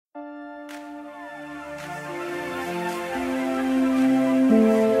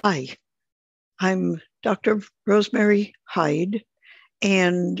Hi, I'm Dr. Rosemary Hyde,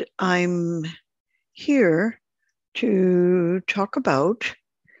 and I'm here to talk about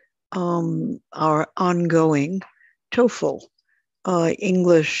our ongoing TOEFL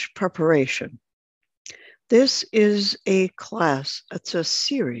English preparation. This is a class, it's a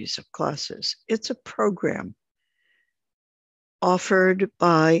series of classes, it's a program offered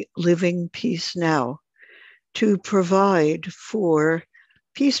by Living Peace Now to provide for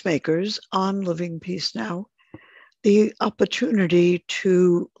peacemakers on Living Peace Now the opportunity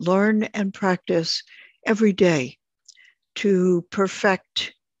to learn and practice every day to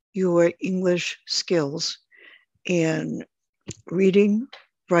perfect your English skills in reading,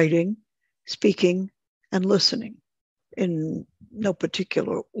 writing, speaking, and listening in no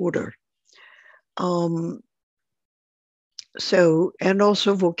particular order. And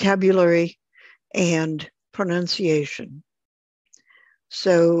also vocabulary and pronunciation.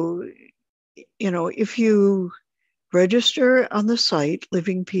 So, if you register on the site,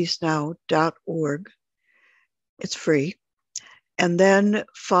 livingpeacenow.org, it's free, and then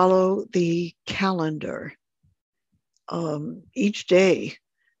follow the calendar. Each day,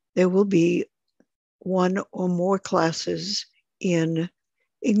 there will be one or more classes in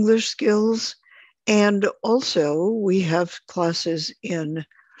English skills, and also we have classes in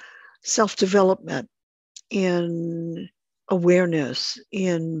self-development, in awareness,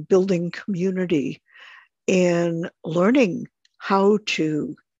 in building community, in learning how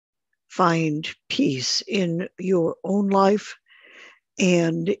to find peace in your own life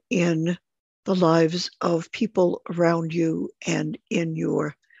and in the lives of people around you and in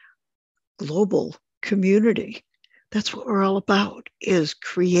your global community. That's what we're all about, is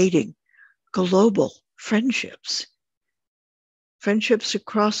creating global friendships. Friendships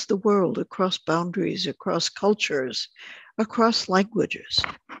across the world, across boundaries, across cultures, across languages.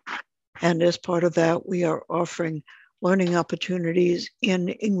 And as part of that, we are offering learning opportunities in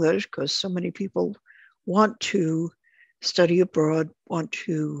English because so many people want to study abroad, want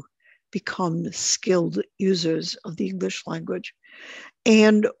to become skilled users of the English language.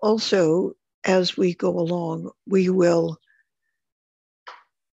 And also, as we go along, we will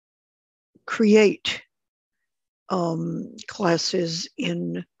create classes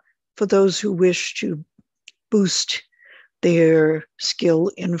for those who wish to boost their skill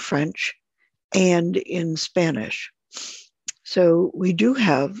in French and in Spanish. So we do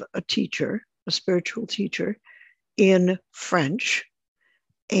have a teacher, a spiritual teacher in French,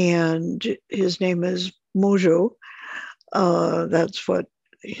 and his name is Mojo. That's what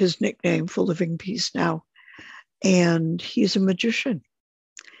his nickname for Living Peace Now. And he's a magician,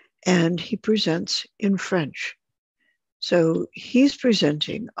 and he presents in French. So he's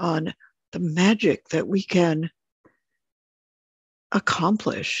presenting on the magic that we can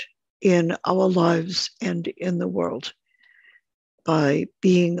accomplish in our lives and in the world by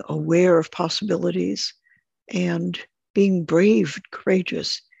being aware of possibilities and being brave,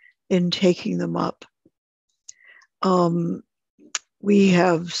 courageous in taking them up. We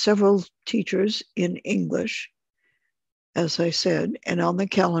have several teachers in English, as I said, and on the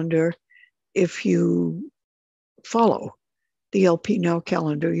calendar, if you follow the LP Now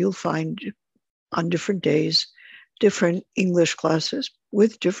calendar, you'll find on different days different English classes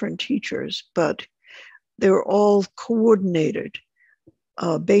with different teachers, but they're all coordinated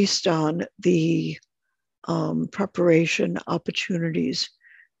based on the preparation opportunities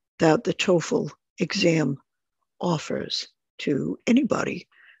that the TOEFL exam offers to anybody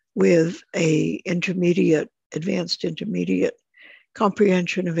with a intermediate, advanced intermediate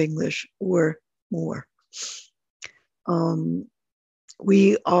comprehension of English or more.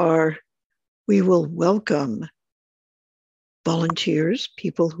 We will welcome volunteers,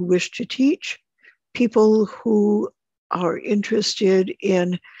 people who wish to teach, people who are interested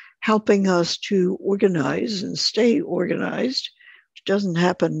in helping us to organize and stay organized, which doesn't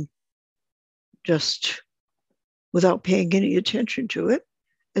happen just without paying any attention to it,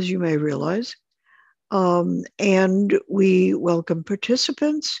 as you may realize. And we welcome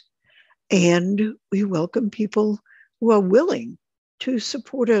participants, and we welcome people who are willing to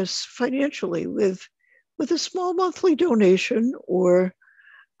support us financially with a small monthly donation or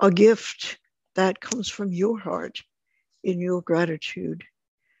a gift that comes from your heart in your gratitude,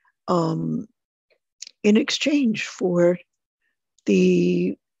 in exchange for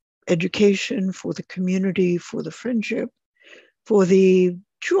the education, for the community, for the friendship, for the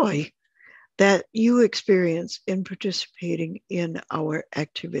joy that you experience in participating in our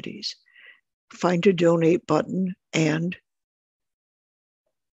activities. Find a donate button and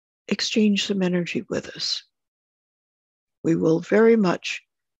exchange some energy with us. We will very much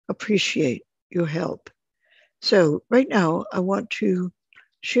appreciate your help. So right now, I want to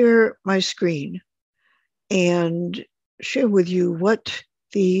share my screen and share with you what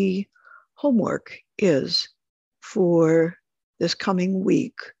the homework is for this coming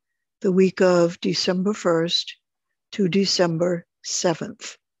week, the week of December 1st to December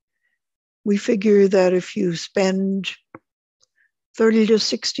 7th. We figure that if you spend 30 to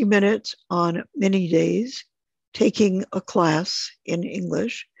 60 minutes on many days taking a class in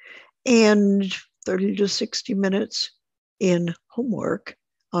English and 30 to 60 minutes in homework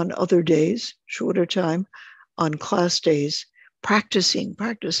on other days, shorter time, on class days, practicing.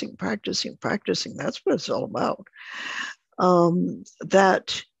 That's what it's all about.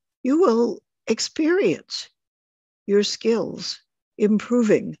 That you will experience your skills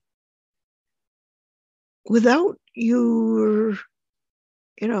improving without you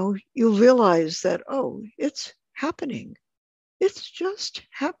realize that, oh, it's happening. It's just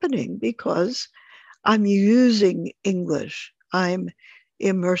happening because I'm using English. I'm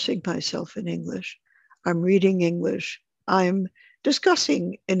immersing myself in English. I'm reading English. I'm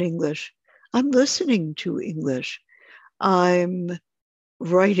discussing in English. I'm listening to English. I'm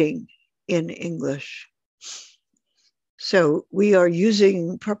writing in English. So we are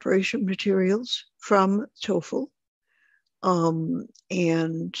using preparation materials from TOEFL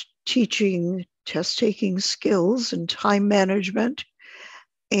and teaching test-taking skills and time management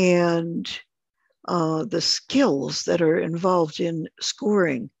and the skills that are involved in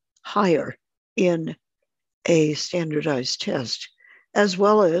scoring higher in a standardized test, as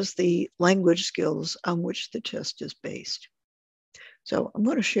well as the language skills on which the test is based. So I'm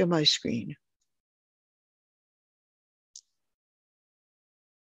going to share my screen.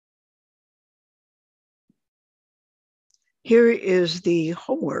 Here is the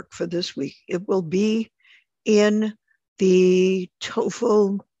homework for this week. It will be in the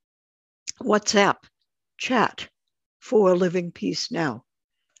TOEFL WhatsApp chat for Living Peace Now.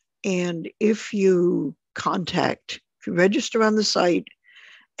 And if you register on the site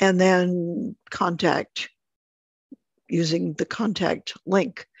and then contact using the contact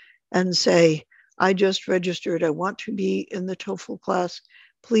link and say, I just registered, I want to be in the TOEFL class,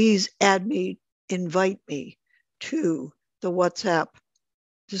 please add me, invite me to the WhatsApp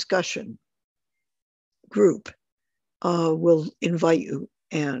discussion group. Will invite you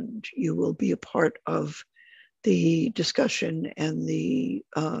and you will be a part of the discussion and the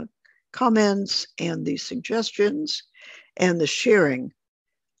comments and the suggestions and the sharing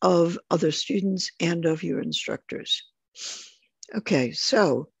of other students and of your instructors. Okay,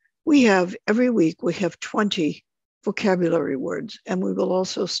 so every week we have 20 vocabulary words, and we will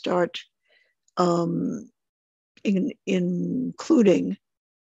also start including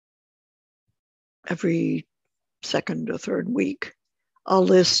every second or third week a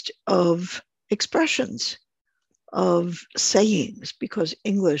list of expressions, of sayings, because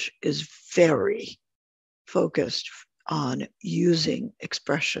English is very focused on using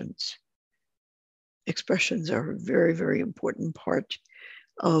expressions. Expressions are a very, very important part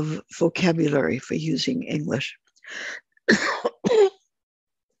of vocabulary for using English.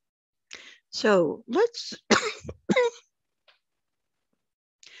 So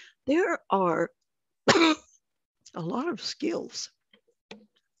there are a lot of skills.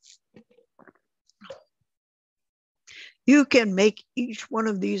 You can make each one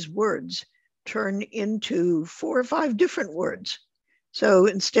of these words turn into 4 or 5 different words. So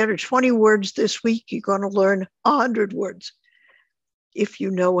instead of 20 words this week, you're going to learn 100 words if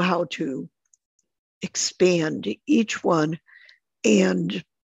you know how to expand each one and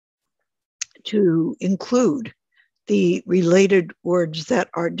to include the related words that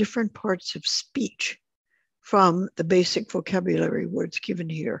are different parts of speech from the basic vocabulary words given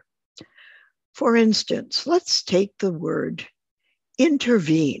here. For instance, let's take the word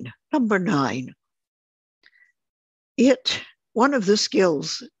intervene, number 9. One of the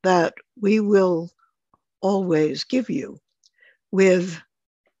skills that we will always give you with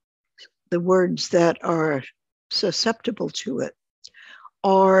the words that are susceptible to it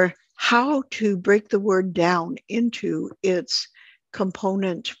are how to break the word down into its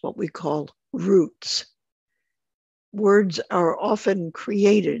component, what we call roots. Words are often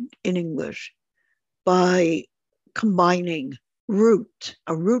created in English by combining a root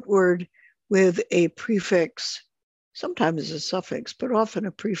word with a prefix, sometimes a suffix, but often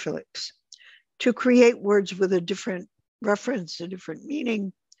a prefix, to create words with a different reference, a different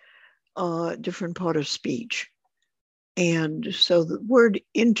meaning, different part of speech. And so the word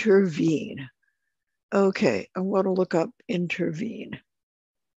intervene. Okay, I want to look up intervene.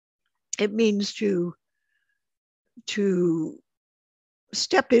 It means to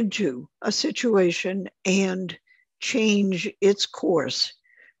step into a situation and change its course.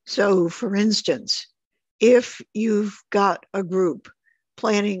 So, for instance, if you've got a group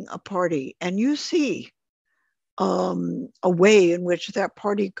planning a party and you see a way in which that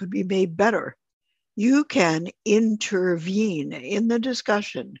party could be made better, you can intervene in the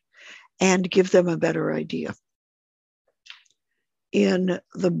discussion and give them a better idea. In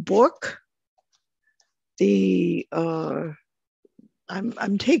the book, I'm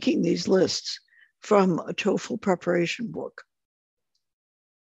taking these lists from a TOEFL preparation book.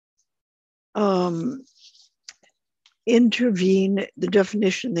 Intervene, the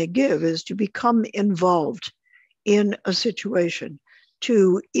definition they give is to become involved in a situation,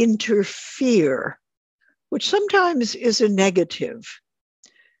 to interfere, which sometimes is a negative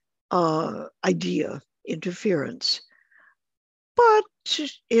idea, interference, but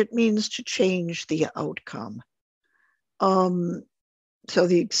it means to change the outcome. So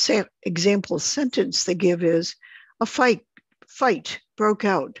the example sentence they give is, a fight broke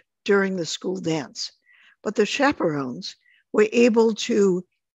out during the school dance, but the chaperones were able to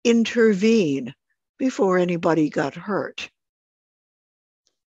intervene before anybody got hurt.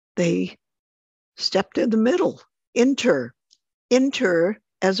 They stepped in the middle. Inter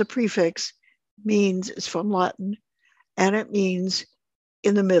as a prefix means, it's from Latin, and it means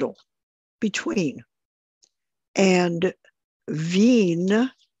in the middle, between. And vene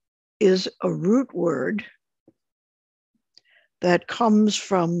is a root word that comes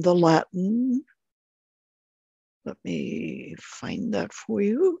from the Latin. Let me find that for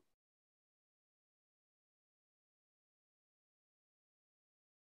you.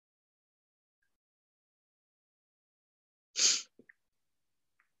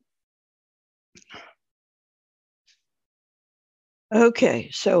 Okay,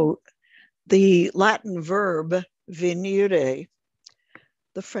 so the Latin verb venire,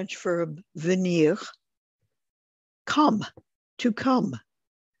 the French verb venir, come, to come,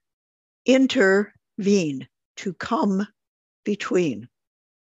 intervene, to come between.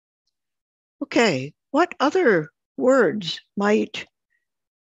 Okay, what other words might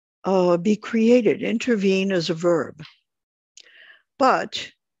be created? Intervene is a verb,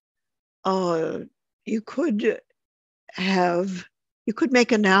 but you could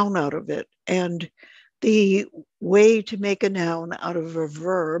make a noun out of it. And the way to make a noun out of a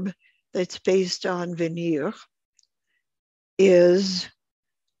verb that's based on venir is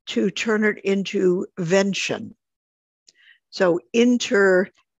to turn it into vention. So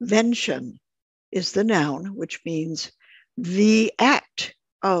intervention is the noun, which means the act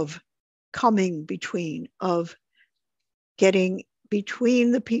of coming between, of getting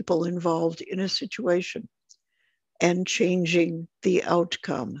between the people involved in a situation and changing the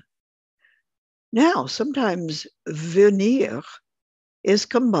outcome. Now, sometimes venir is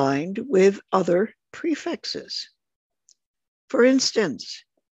combined with other prefixes. For instance,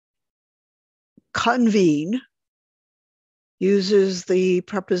 convene uses the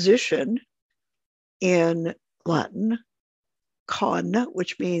preposition in Latin, con,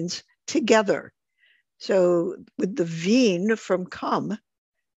 which means together. So with the vene from come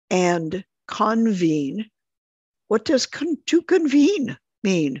and convene, what does to convene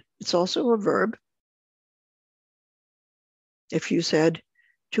mean? It's also a verb. If you said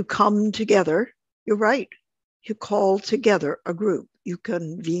to come together, you're right. You call together a group. You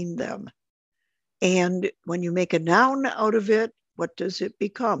convene them. And when you make a noun out of it, what does it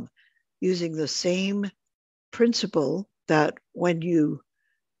become? Using the same principle that when you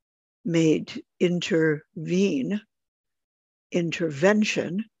made intervene,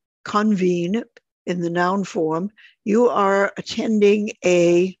 intervention, convene in the noun form, you are attending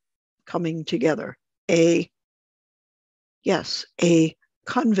a coming together, a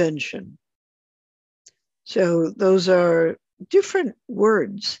convention. So those are different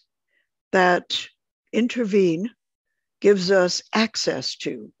words that intervene gives us access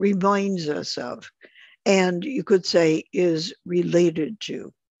to, reminds us of, and you could say is related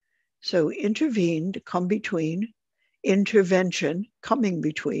to. So intervene, to come between, intervention, coming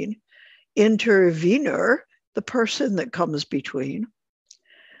between, intervener, the person that comes between,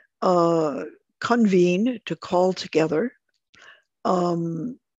 convene, to call together,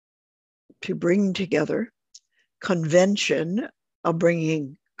 to bring together, convention, a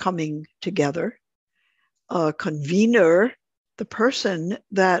bringing, coming together, convener, the person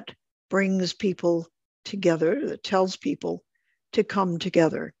that brings people together, that tells people to come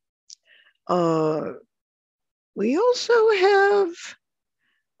together. We also have,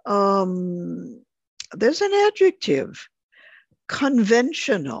 there's an adjective,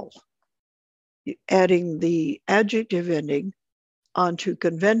 conventional, adding the adjective ending, onto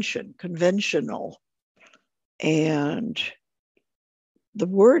convention, conventional. And the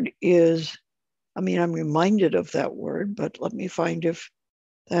word is, I'm reminded of that word, but let me find if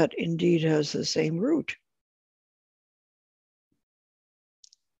that indeed has the same root.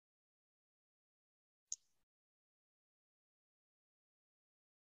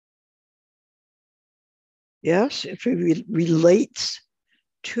 Yes, it relates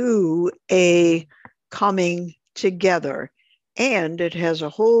to a coming together. And it has a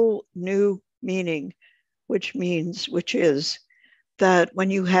whole new meaning, which is that when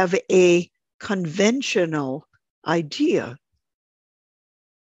you have a conventional idea,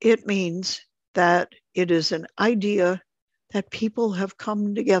 it means that it is an idea that people have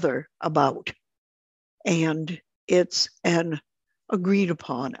come together about. And it's an agreed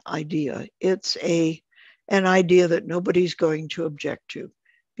upon idea. It's an idea that nobody's going to object to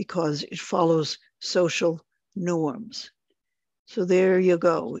because it follows social norms. So there you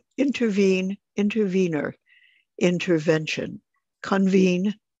go. Intervene, intervener, intervention,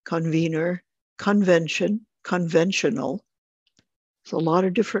 convene, convener, convention, conventional. It's a lot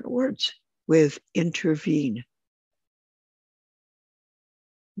of different words with intervene.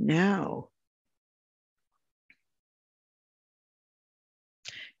 Now,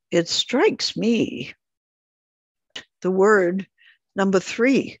 it strikes me, the word number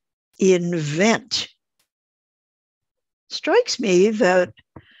 3, invent, strikes me that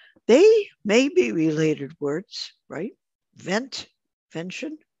they may be related words, right? Vent,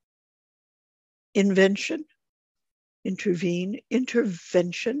 vention, invention, intervene,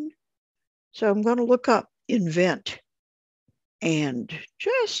 intervention. So I'm going to look up invent. And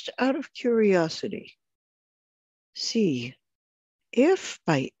just out of curiosity, see if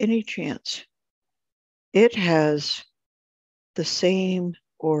by any chance it has the same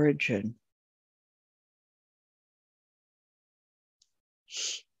origin.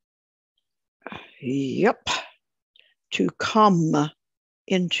 Yep. To come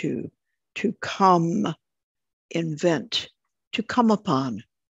into, to come, invent, to come upon.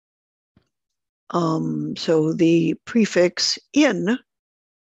 So the prefix in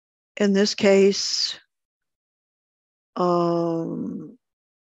this case,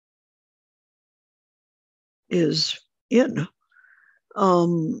 is in,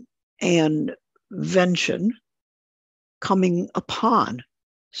 and vention, coming upon.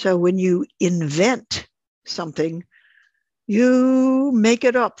 So when you invent something, you make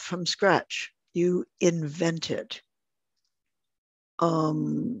it up from scratch. You invent it.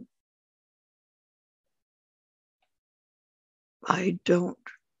 I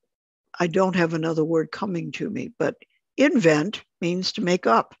don't have another word coming to me, but invent means to make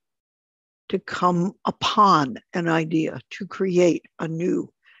up, to come upon an idea, to create a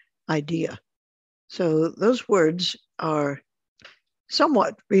new idea. So those words are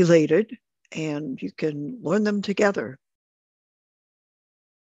somewhat related, and you can learn them together.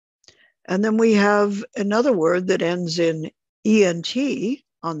 And then we have another word that ends in ENT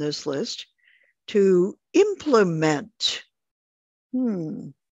on this list, to implement.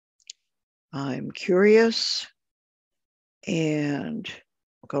 I'm curious, and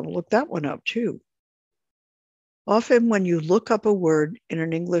I'm going to look that one up too. Often when you look up a word in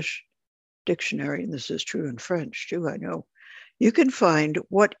an English dictionary, and this is true in French too, I know, you can find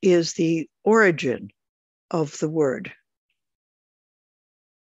what is the origin of the word.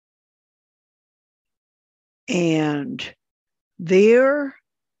 And there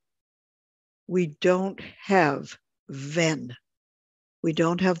we don't have ven. We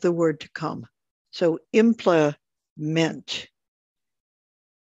don't have the word to come. So implement.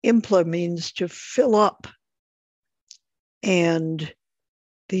 Impla means to fill up. And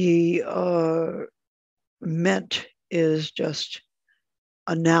the ment is just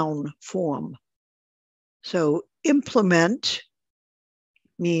a noun form. So implement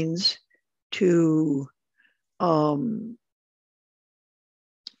means to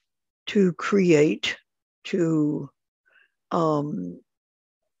create,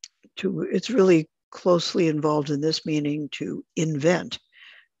 it's really closely involved in this meaning, to invent,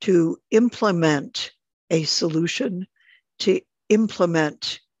 to implement a solution, to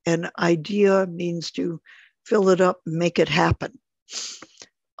implement an idea means to fill it up, make it happen.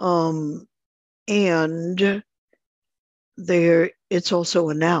 And there, it's also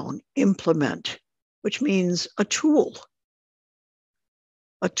a noun, implement, which means a tool.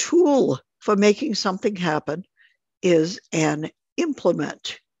 A tool for making something happen is an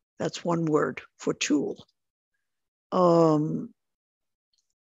implement. That's one word for tool. And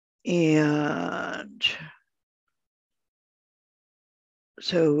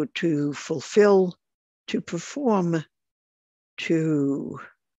so to fulfill, to perform, to,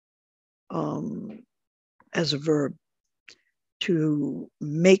 as a verb, to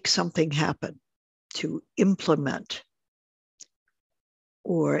make something happen, to implement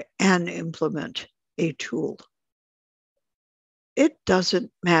or implement a tool. It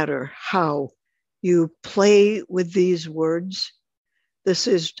doesn't matter how you play with these words.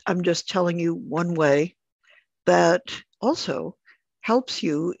 I'm just telling you one way that also helps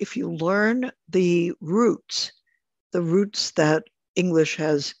you if you learn the roots that English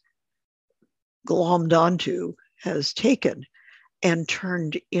has glommed onto, has taken and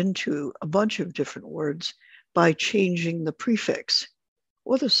turned into a bunch of different words by changing the prefix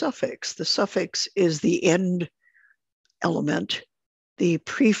or the suffix. The suffix is the end element. The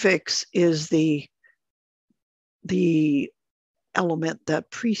prefix is the element that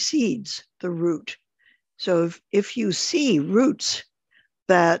precedes the root. So if you see roots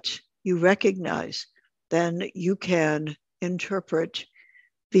that you recognize, then you can interpret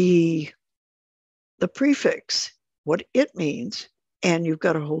the prefix, what it means, and you've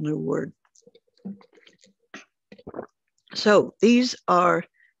got a whole new word. So this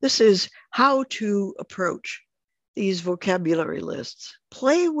is how to approach these vocabulary lists.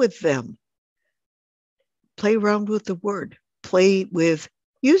 Play with them. Play around with the word. Play with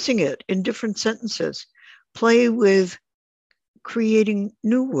using it in different sentences. Play with creating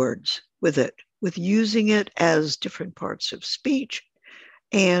new words with it, with using it as different parts of speech,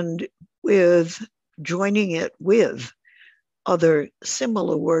 and with joining it with other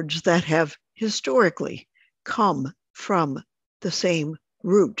similar words that have historically come from the same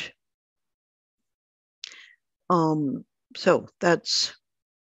root. So that's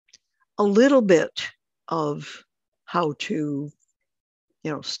a little bit of how to,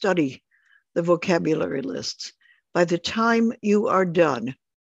 study the vocabulary lists. By the time you are done,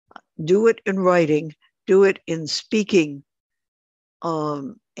 do it in writing, do it in speaking,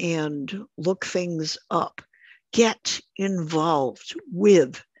 and look things up. Get involved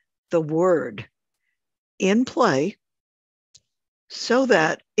with the word in play so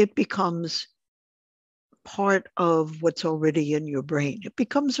that it becomes part of what's already in your brain. It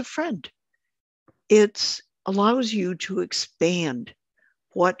becomes a friend. It allows you to expand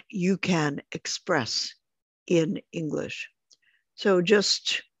what you can express in English. So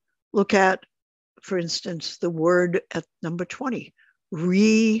just look at, for instance, the word at number 20,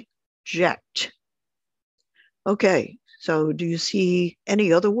 reject. Okay, so do you see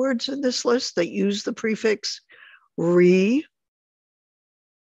any other words in this list that use the prefix re?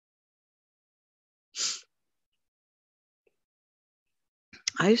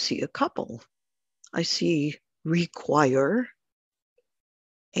 I see a couple. I see require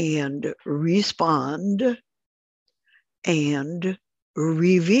and respond and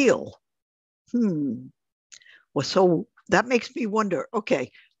reveal. Well, so that makes me wonder,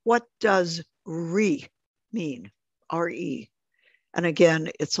 okay, what does re mean? R-E. And again,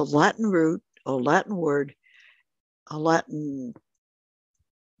 it's a Latin root, a Latin word, a Latin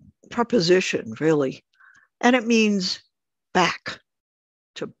preposition, really. And it means back,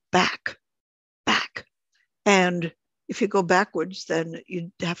 to back. And if you go backwards, then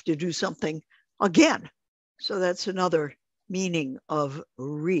you'd have to do something again. So that's another meaning of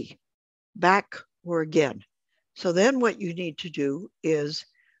re, back or again. So then what you need to do is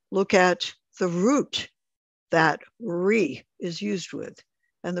look at the root that re is used with.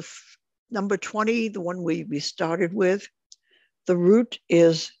 And the number 20, the one we started with, the root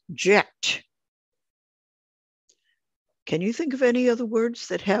is ject. Can you think of any other words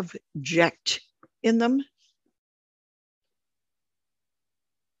that have ject in them?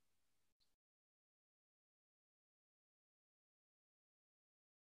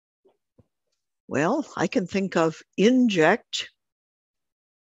 Well, I can think of inject.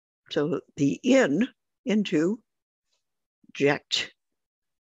 So the into, ject.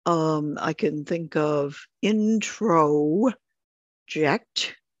 I can think of introject,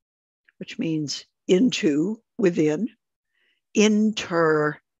 which means into, within.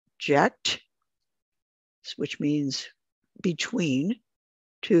 Interject, which means between,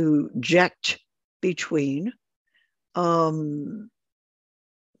 to ject, between.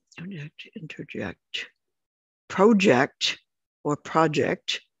 Interject. Project or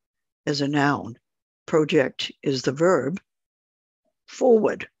project as a noun. Project is the verb.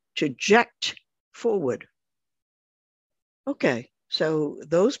 Forward, to ject forward. Okay, so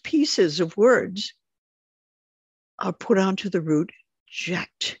those pieces of words are put onto the root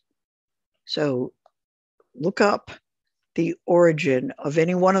ject. So look up the origin of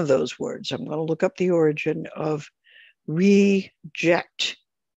any one of those words. I'm going to look up the origin of reject.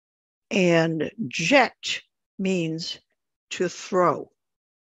 And ject means to throw.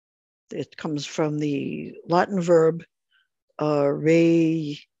 It comes from the Latin verb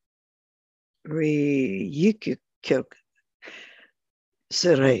reiucere.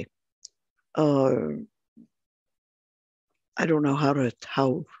 I don't know how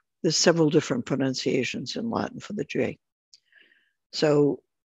there's several different pronunciations in Latin for the J. So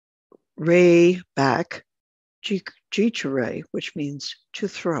re, back, gicere, which means to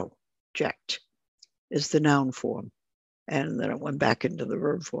throw, ject, is the noun form. And then it went back into the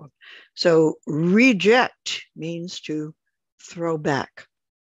verb form. So reject means to throw back.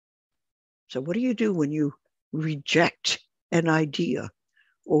 So what do you do when you reject an idea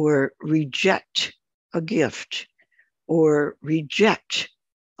or reject a gift or reject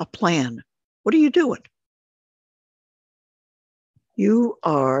a plan? What are you doing? You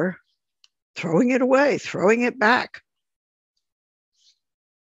are throwing it away, throwing it back.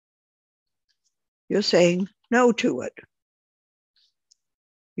 You're saying no to it.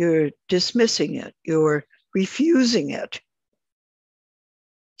 You're dismissing it. You're refusing it.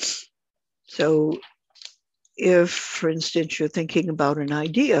 So if, for instance, you're thinking about an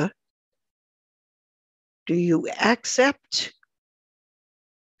idea, do you accept?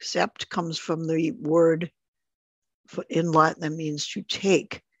 Accept comes from the word in Latin that means to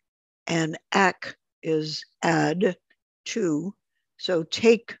take, and ac is add to. So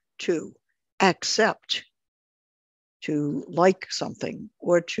take to, accept, to like something,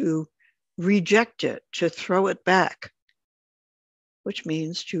 or to reject it, to throw it back, which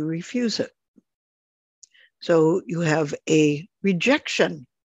means to refuse it. So you have a rejection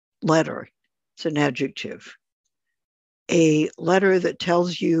letter. It's an adjective. A letter that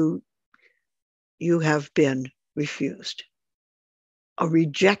tells you you have been refused. A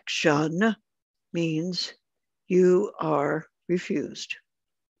rejection means you are refused.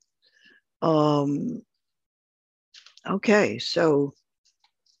 Okay, so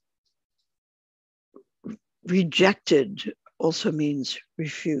rejected also means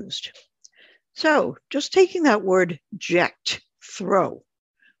refused. So just taking that word ject, throw,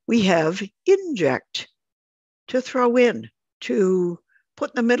 we have inject, to throw in, to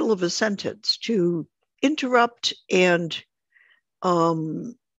put in the middle of a sentence, to interrupt and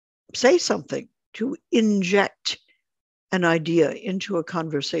say something, to inject an idea into a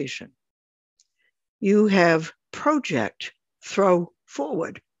conversation. You have project, throw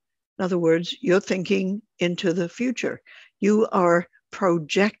forward. In other words, you're thinking into the future. You are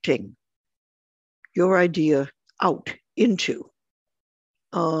projecting your idea out into.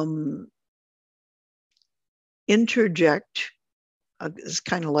 Interject is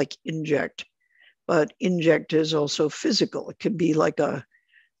kind of like inject, but inject is also physical. It can be like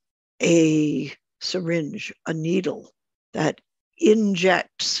a syringe, a needle that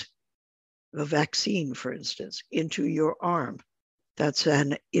injects a vaccine, for instance, into your arm. That's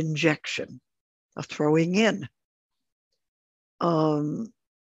an injection, a throwing in.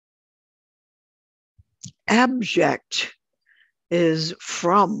 Abject is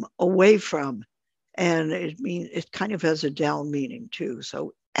from, away from, and it kind of has a down meaning too.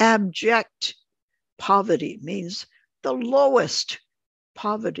 So abject poverty means the lowest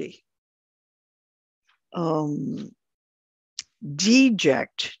poverty.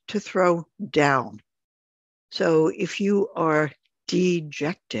 Deject, to throw down. So if you are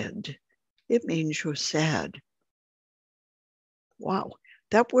dejected, it means you're sad. Wow,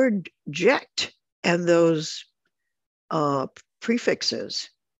 that word ject and those prefixes,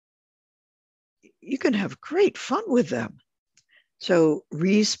 you can have great fun with them. So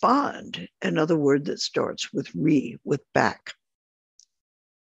respond, another word that starts with re, with back.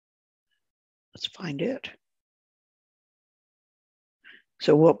 Let's find it.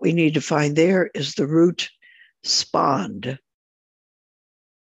 So what we need to find there is the root spond.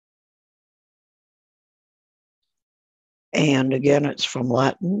 And again, it's from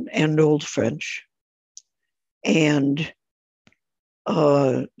Latin and Old French. And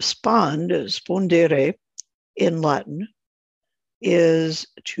spondere in Latin is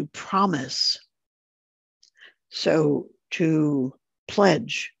to promise. So to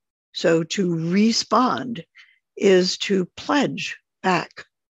pledge. So to respond is to pledge back,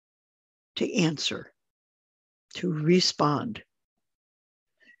 to answer, to respond.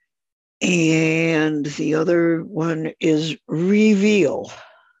 And the other one is reveal.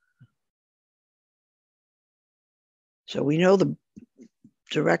 So we know the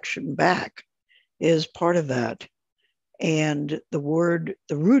direction back is part of that. And the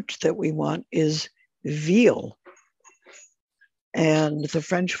root that we want is veal. And the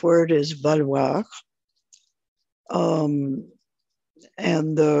French word is valoir.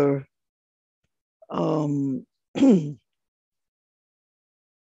 And the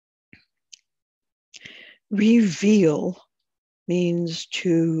Reveal means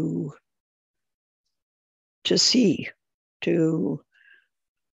to see, to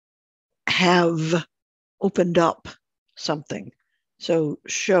have opened up something. So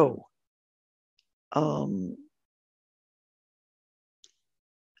show,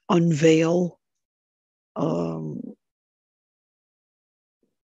 unveil,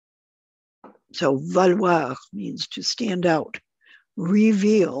 so valoir means to stand out.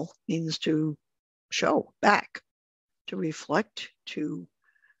 Reveal means to show back, to reflect, to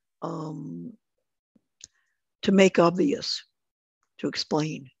make obvious, to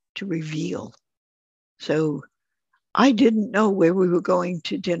explain, to reveal. So I didn't know where we were going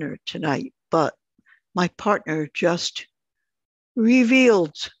to dinner tonight, but my partner just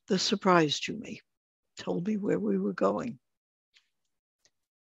revealed the surprise to me, told me where we were going.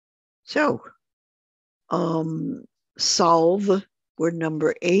 So, solve, word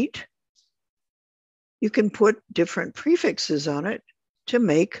number 8. You can put different prefixes on it to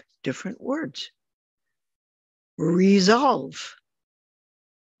make different words. Resolve.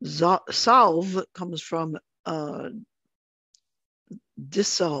 Solve comes from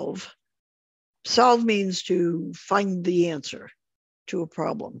dissolve. Solve means to find the answer to a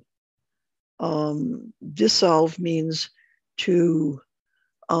problem. Dissolve means to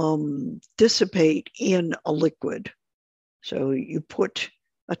dissipate in a liquid. So you put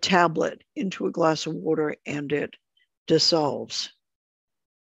a tablet into a glass of water and it dissolves.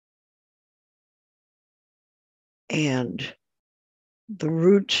 And the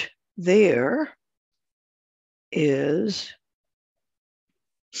root there is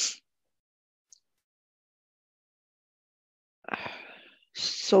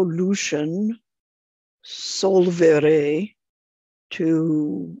solution, solvere,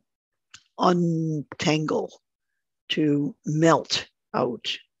 to untangle, to melt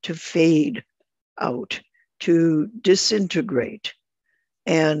out, to fade out, to disintegrate.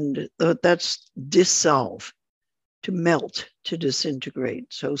 And that's dissolve, to melt, to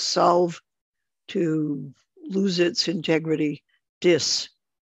disintegrate. So solve, to lose its integrity, dis,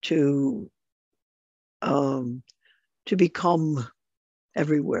 to become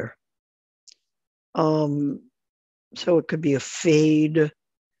everywhere. So it could be a fade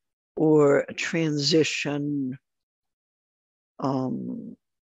or a transition. And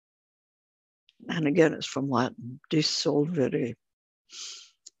again, it's from Latin, dissolvere.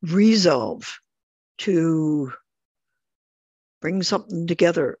 Resolve, to bring something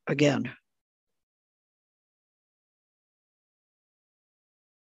together again.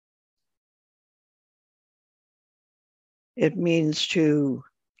 It means to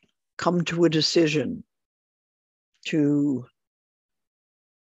come to a decision, and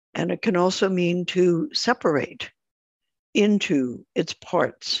it can also mean to separate into its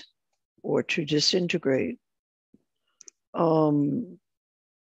parts or to disintegrate, to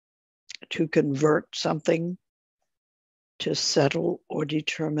convert something, to settle or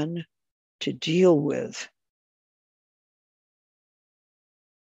determine, to deal with.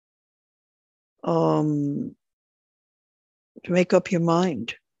 To make up your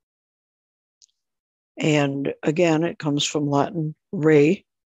mind. And again, it comes from Latin re,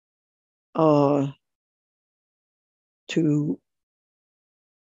 to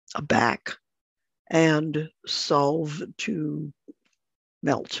a back, and solve, to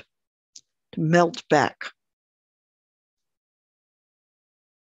melt back.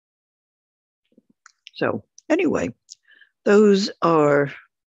 So anyway, those are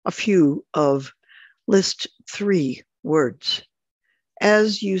a few of list 3 words.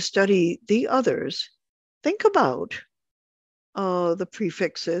 As you study the others, think about the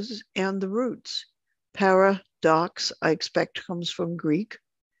prefixes and the roots. Paradox, I expect, comes from Greek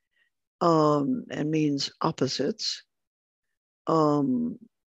and means opposites.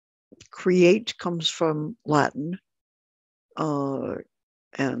 Create comes from Latin,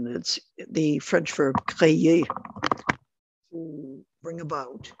 and it's the French verb créer, to bring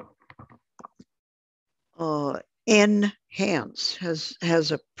about. Enhance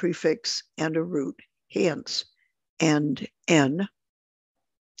has a prefix and a root, hence, and n.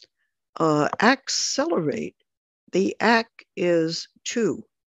 Accelerate, the ac is to,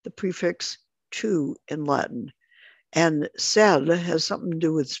 the prefix to in Latin, and cel has something to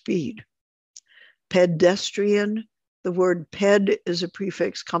do with speed. Pedestrian, the word ped is a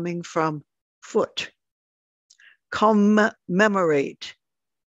prefix coming from foot. Commemorate,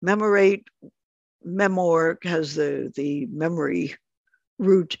 memor has the memory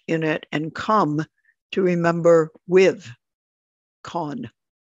root in it, and come, to remember with, con.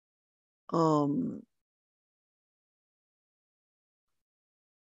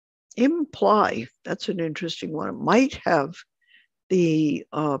 Imply, that's an interesting one. It might have the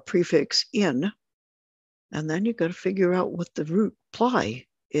prefix in, and then you got to figure out what the root ply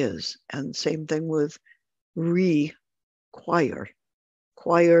is. And same thing with require.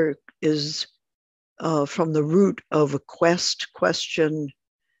 Quire is from the root of a quest, question,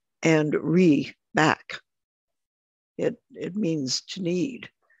 and back. It means to need.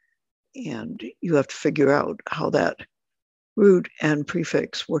 And you have to figure out how that root and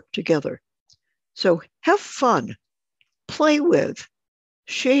prefix work together. So have fun, play with,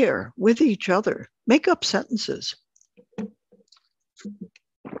 share with each other, make up sentences. The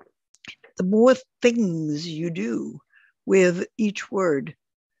more things you do with each word,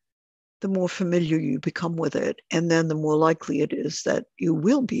 the more familiar you become with it, and then the more likely it is that you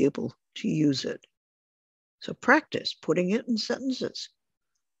will be able to use it. So practice putting it in sentences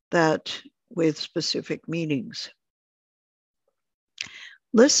that with specific meanings.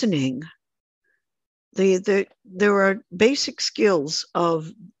 Listening, there are basic skills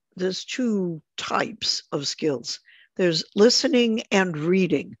of, there's two types of skills. There's listening and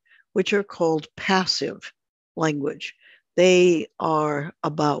reading, which are called passive language. They are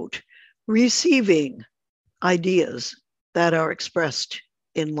about receiving ideas that are expressed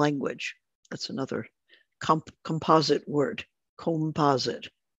in language. That's another composite word, composite,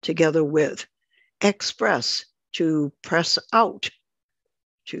 together with. Express, to press out,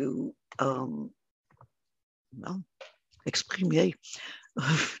 to exprimer,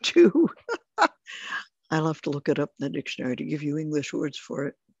 to I'll have to look it up in the dictionary to give you English words for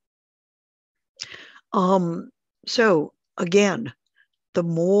it. So again, the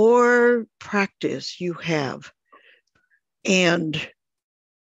more practice you have and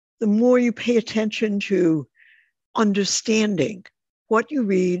the more you pay attention to understanding what you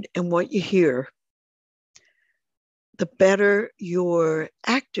read and what you hear, the better your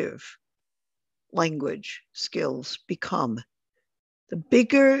active language skills become. The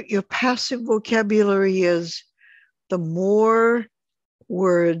bigger your passive vocabulary is, the more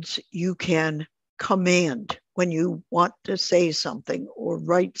words you can command when you want to say something or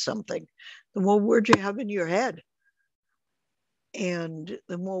write something. The more words you have in your head, and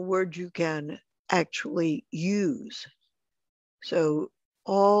the more words you can actually use. So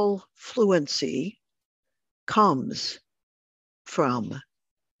all fluency comes from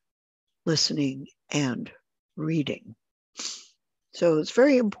listening and reading. So it's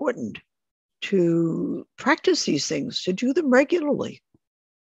very important to practice these things, to do them regularly.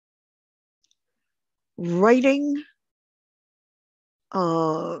 Writing,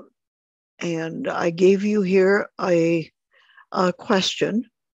 and I gave you here a question,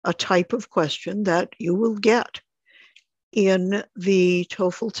 a type of question that you will get in the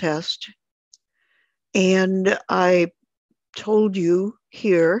TOEFL test. And I told you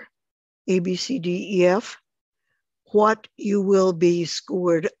here, A, B, C, D, E, F, what you will be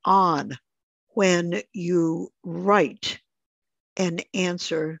scored on when you write an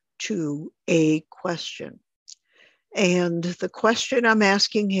answer to a question. And the question I'm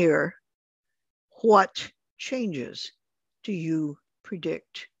asking here, what changes do you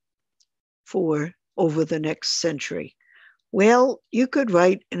predict for over the next century? Well, you could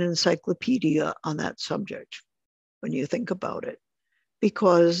write an encyclopedia on that subject when you think about it,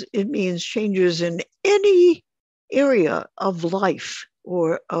 because it means changes in any area of life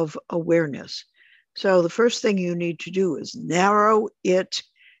or of awareness. So the first thing you need to do is narrow it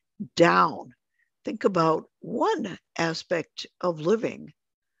down. Think about one aspect of living,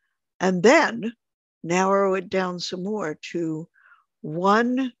 and then narrow it down some more to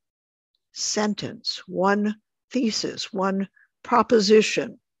one sentence, one thesis, one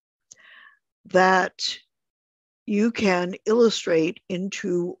proposition that you can illustrate in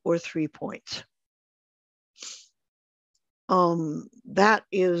 2 or 3 points. That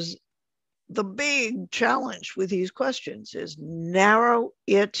is the big challenge with these questions, is narrow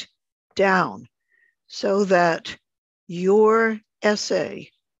it down so that your essay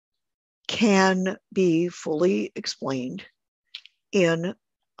can be fully explained in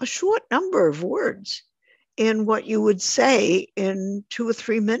a short number of words, in what you would say in 2 or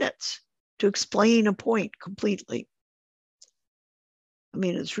 3 minutes to explain a point completely. I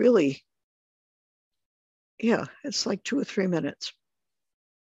mean, it's really, it's like 2 or 3 minutes.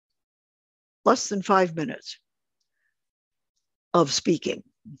 Less than 5 minutes of speaking.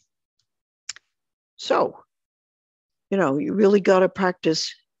 So, you really got to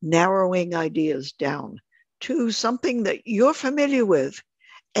practice narrowing ideas down to something that you're familiar with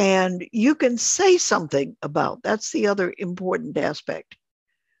and you can say something about. That's the other important aspect,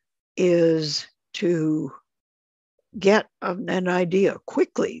 is to get an idea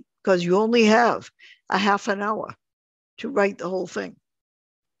quickly because you only have a half an hour to write the whole thing.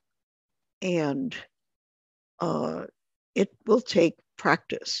 And it will take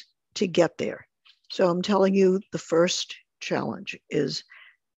practice to get there. So I'm telling you, the first challenge is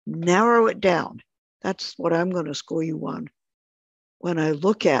narrow it down. That's what I'm going to score you on. When I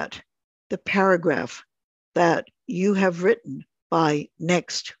look at the paragraph that you have written by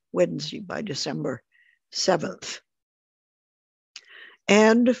next Wednesday, by December 7th.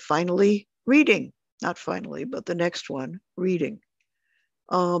 And finally, reading. Not finally, but the next one, reading.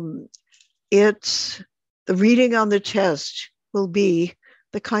 It's the reading on the test will be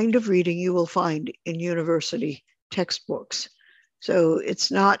the kind of reading you will find in university textbooks. So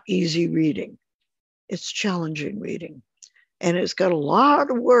it's not easy reading. It's challenging reading. And it's got a lot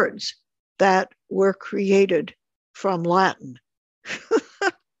of words that were created from Latin.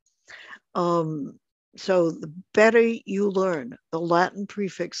 So the better you learn the Latin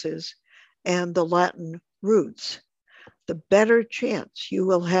prefixes and the Latin roots, the better chance you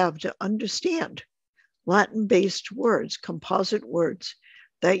will have to understand Latin-based words, composite words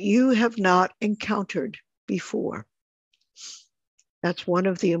that you have not encountered before. That's one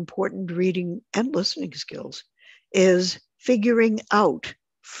of the important reading and listening skills, is figuring out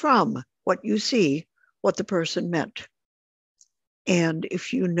from what you see what the person meant. And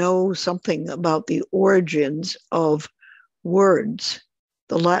if you know something about the origins of words,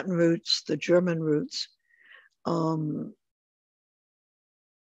 the Latin roots, the German roots, the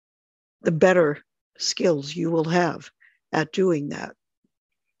better skills you will have at doing that.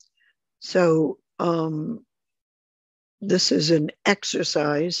 So this is an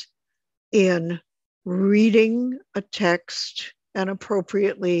exercise in reading a text, an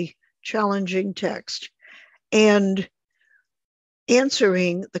appropriately challenging text, and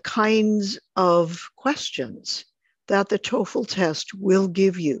answering the kinds of questions that the TOEFL test will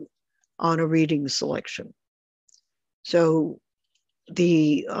give you on a reading selection. So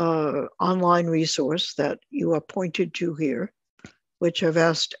the online resource that you are pointed to here, which I've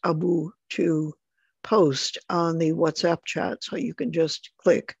asked Abu to post on the WhatsApp chat, so you can just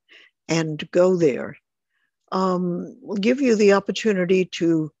click and go there, will give you the opportunity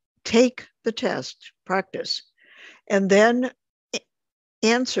to take the test, practice, and then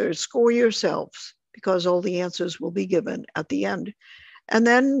score yourselves, because all the answers will be given at the end, and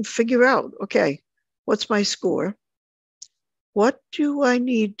then figure out, okay, what's my score? What do I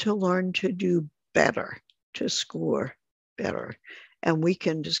need to learn to do better, to score better? And we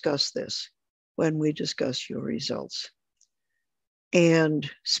can discuss this when we discuss your results. And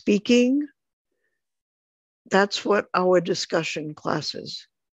speaking, that's what our discussion classes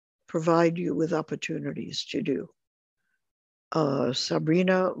provide you with opportunities to do.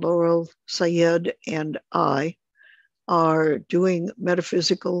 Sabrina, Laurel, Syed, and I are doing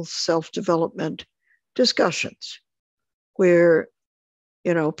metaphysical self-development discussions where,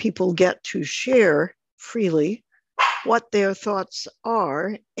 people get to share freely what their thoughts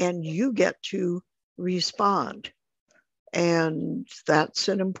are, and you get to respond. And that's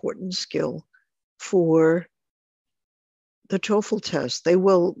an important skill for the TOEFL test. They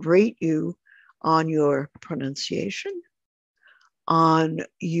will rate you on your pronunciation, on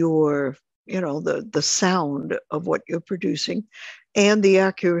your, the sound of what you're producing, and the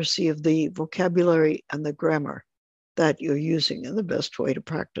accuracy of the vocabulary and the grammar that you're using. And the best way to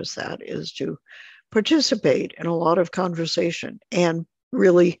practice that is to participate in a lot of conversation and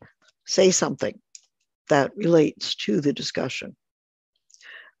really say something that relates to the discussion.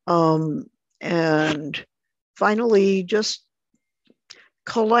 And finally, just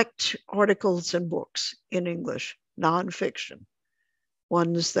collect articles and books in English, nonfiction,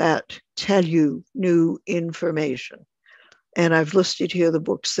 ones that tell you new information. And I've listed here the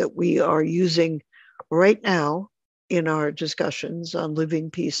books that we are using right now in our discussions on Living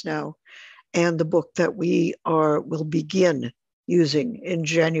Peace Now, and the book that we will begin using in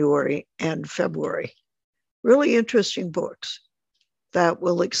January and February. Really interesting books that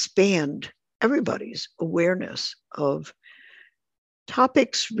will expand everybody's awareness of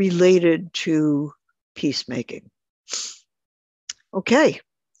topics related to peacemaking. Okay,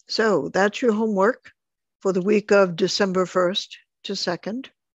 so that's your homework for the week of December 1st to 2nd.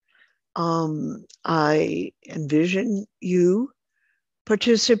 I envision you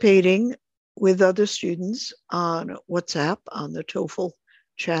participating with other students on WhatsApp, on the TOEFL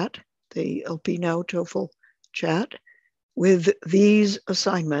chat, the LP Now TOEFL chat, with these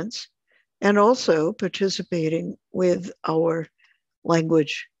assignments, and also participating with our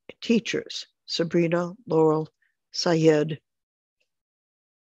language teachers, Sabrina, Laurel, Syed,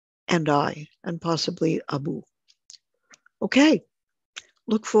 and I, and possibly Abu. Okay,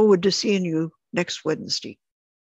 look forward to seeing you next Wednesday.